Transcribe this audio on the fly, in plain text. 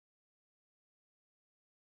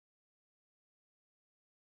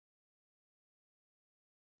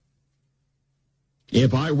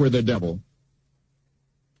If I were the devil,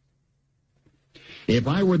 if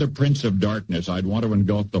I were the prince of darkness, I'd want to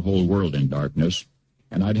engulf the whole world in darkness,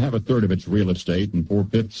 and I'd have a third of its real estate and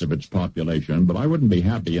 4/5 of its population, but I wouldn't be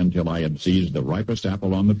happy until I had seized the ripest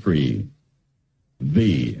apple on the tree,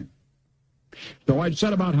 thee. So I'd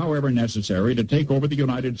set about, however necessary, to take over the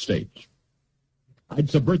United States. I'd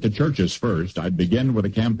subvert the churches first. I'd begin with a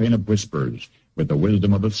campaign of whispers. With the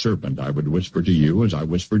wisdom of a serpent, I would whisper to you as I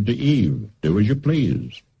whispered to Eve, do as you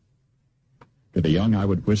please. To the young, I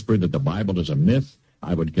would whisper that the Bible is a myth.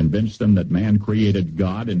 I would convince them that man created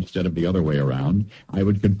God instead of the other way around. I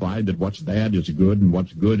would confide that what's bad is good and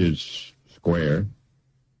what's good is square.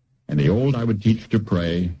 And the old I would teach to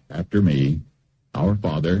pray after me, Our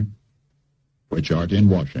Father, which art in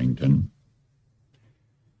Washington.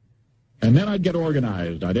 And then I'd get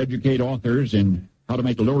organized. I'd educate authors in how to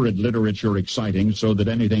make lurid literature exciting so that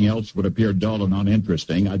anything else would appear dull and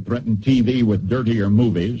uninteresting. I'd threaten TV with dirtier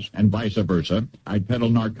movies, and vice versa. I'd peddle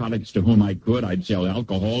narcotics to whom I could. I'd sell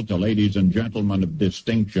alcohol to ladies and gentlemen of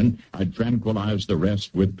distinction. I'd tranquilize the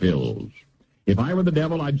rest with pills. If I were the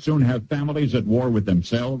devil, I'd soon have families at war with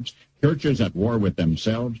themselves, churches at war with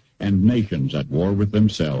themselves, and nations at war with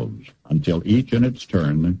themselves, until each in its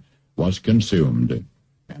turn was consumed.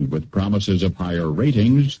 And with promises of higher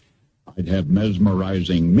ratings, I'd have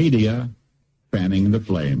mesmerizing media fanning the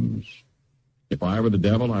flames. If I were the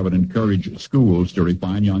devil, I would encourage schools to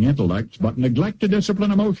refine young intellects, but neglect to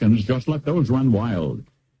discipline emotions, just let those run wild.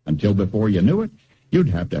 Until before you knew it, you'd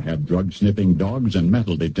have to have drug-sniffing dogs and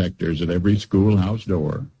metal detectors at every schoolhouse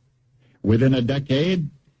door. Within a decade,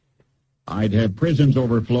 I'd have prisons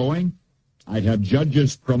overflowing. I'd have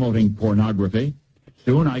judges promoting pornography.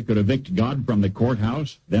 Soon I could evict God from the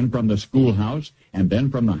courthouse, then from the schoolhouse, and then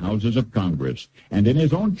from the houses of Congress. And in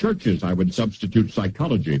his own churches I would substitute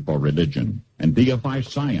psychology for religion and deify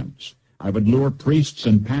science. I would lure priests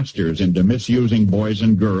and pastors into misusing boys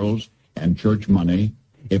and girls and church money.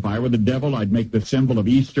 If I were the devil, I'd make the symbol of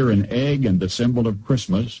Easter an egg and the symbol of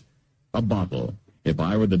Christmas a bottle. If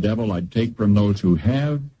I were the devil, I'd take from those who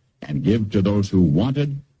have and give to those who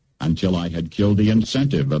wanted until I had killed the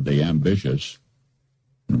incentive of the ambitious.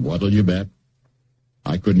 And what'll you bet?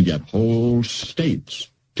 I couldn't get whole states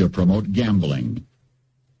to promote gambling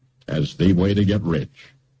as the way to get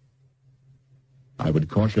rich. I would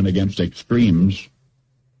caution against extremes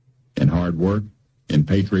in hard work, in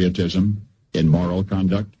patriotism, in moral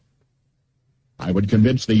conduct. I would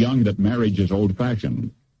convince the young that marriage is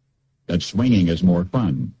old-fashioned, that swinging is more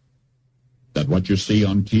fun, that what you see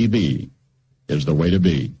on TV is the way to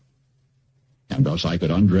be. And thus I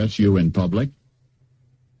could undress you in public,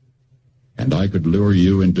 and I could lure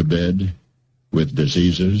you into bed with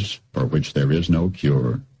diseases for which there is no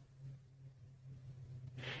cure.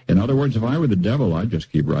 In other words, if I were the devil, I'd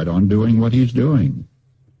just keep right on doing what he's doing.